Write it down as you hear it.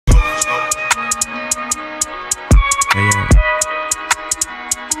Hey, yeah.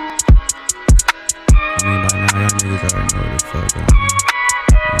 I mean, by now, y'all niggas already know what the fuck going on.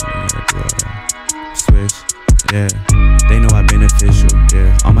 I don't even gotta do all that. Switch, yeah. They know I beneficial,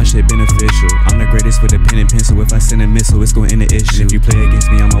 yeah. All my shit beneficial. I'm the greatest with a pen and pencil. If I send a missile, it's gon' end the issue. If you play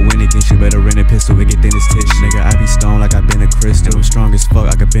against me, I'ma win against you. Better rent a pistol, we get thin as tissue. Nigga, I be stoned like I been a crystal. I'm strong as fuck,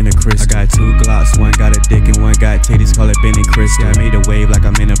 I could bend a crystal. I got 2 Glocks, one got a dick and one got titties. Call it Ben and Crystal. Yeah, I made a wave like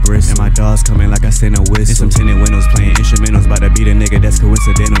I'm in a Bristol. And my dogs coming like I sent a whistle. And some tinted windows playing instrumentals. Bout to beat a nigga, that's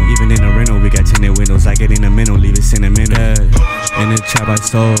coincidental. Even in the rental, we got tinted windows. I get in the mental, leave it sentimental. Yeah. In the trap I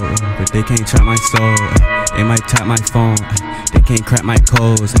sold, but they can't trap my soul. They might tap my phone, they can't crack my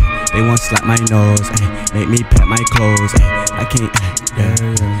codes. They won't slap my nose, make me pat my clothes. I can't,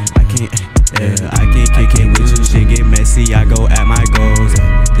 I can't kick it with you. Shit get messy, I go at my goals.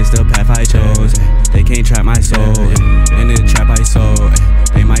 This the path I chose. They can't trap my soul. In the trap I sold,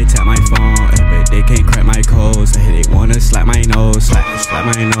 they might tap my phone, but they can't crack my codes. They wanna slap my nose, slap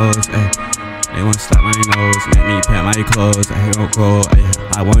my nose. They wanna slap my nose, make me pat my clothes. I don't go,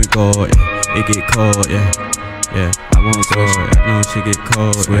 I won't go. It get cold, yeah. I won't go, no shit get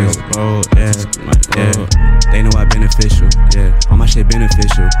cold, yeah. They know I beneficial, yeah. All my shit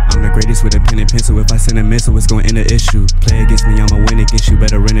beneficial. I'm the greatest with a pen and pencil. If I send a missile, it's gon' end the issue. Play against me, I'ma win against you.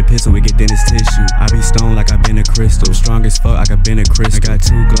 Better rent a pistol, we get thin as tissue. I be stoned like I been a crystal. Strong as fuck, I could bend a crystal. I got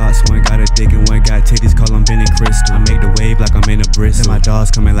 2 Glocks, one got a dick and one got titties. Call them Ben and Crystal. I make the wave like I'm in a Bristol. And my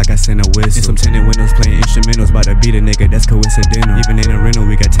dogs coming like I send a whistle. And some tinted windows playing instrumentals. Bout to beat a nigga, that's coincidental. Even in a rental,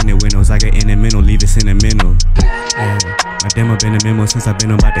 we got tinted windows. I get in the mental, leave it sentimental. Yeah, my demo been a memo since I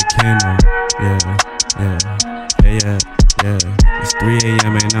been about the candle. Yeah. It's 3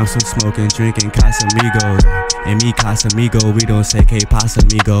 AM and I'm still smoking, drinking Casamigos. And me Casamigo, we don't say que pasa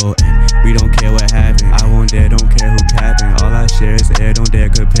amigo. We don't care what happened, I won't dare, don't care who capping. All I share is air, don't dare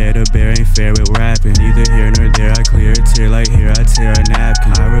compare the bear, ain't fair with rapping. Neither here nor there, I clear a tear like here, I tear a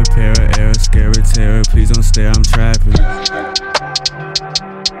napkin. I repair a error, scare a terror, please don't stare, I'm trapping.